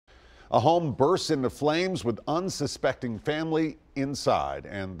A home bursts into flames with unsuspecting family inside,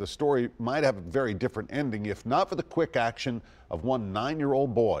 and the story might have a very different ending if not for the quick action of one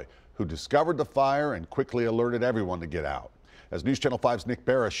 9-year-old boy who discovered the fire and quickly alerted everyone to get out. As News Channel 5's Nick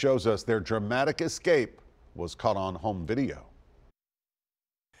Barris shows us, their dramatic escape was caught on home video.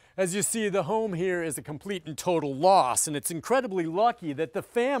 As you see, the home here is a complete and total loss, and it's incredibly lucky that the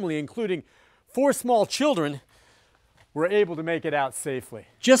family, including 4 small children, were able to make it out safely.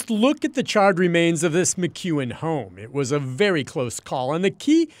 Just look at the charred remains of this McEwen home. It was a very close call, and the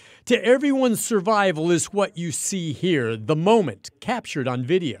key to everyone's survival is what you see here, the moment captured on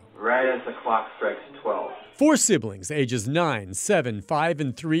video. Right as the clock strikes 12. 4 siblings, ages 9, 7, 5,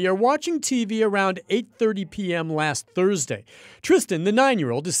 and 3, are watching TV around 8:30 p.m. last Thursday. Tristan, the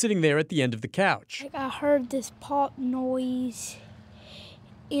 9-year-old, is sitting there at the end of the couch. I heard this pop noise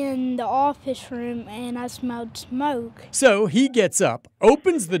in the office room and I smelled smoke. So he gets up,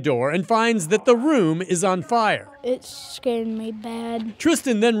 opens the door, and finds that the room is on fire. It scared me bad.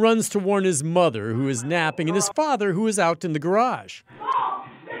 Tristan then runs to warn his mother, who is napping, and his father, who is out in the garage.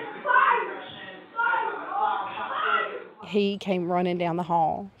 He came running down the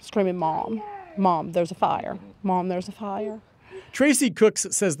hall, screaming, "Mom, Mom, there's a fire. Mom, there's a fire." Tracy Cooks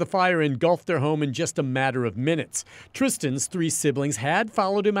says the fire engulfed their home in just a matter of minutes. Tristan's 3 siblings had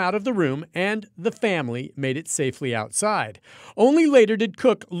followed him out of the room, and the family made it safely outside. Only later did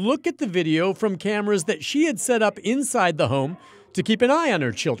Cook look at the video from cameras that she had set up inside the home to keep an eye on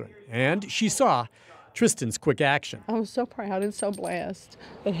her children, and she saw Tristan's quick action. I was so proud and so blessed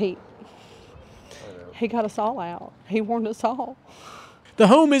that he got us all out. He warned us all. The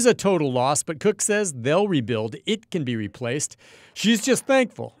home is a total loss, but Cook says they'll rebuild. It can be replaced. She's just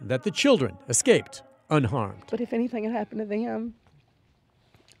thankful that the children escaped unharmed. But if anything had happened to them,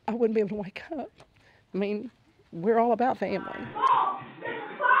 I wouldn't be able to wake up. I mean, we're all about family.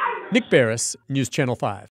 Nick Barris, News Channel 5.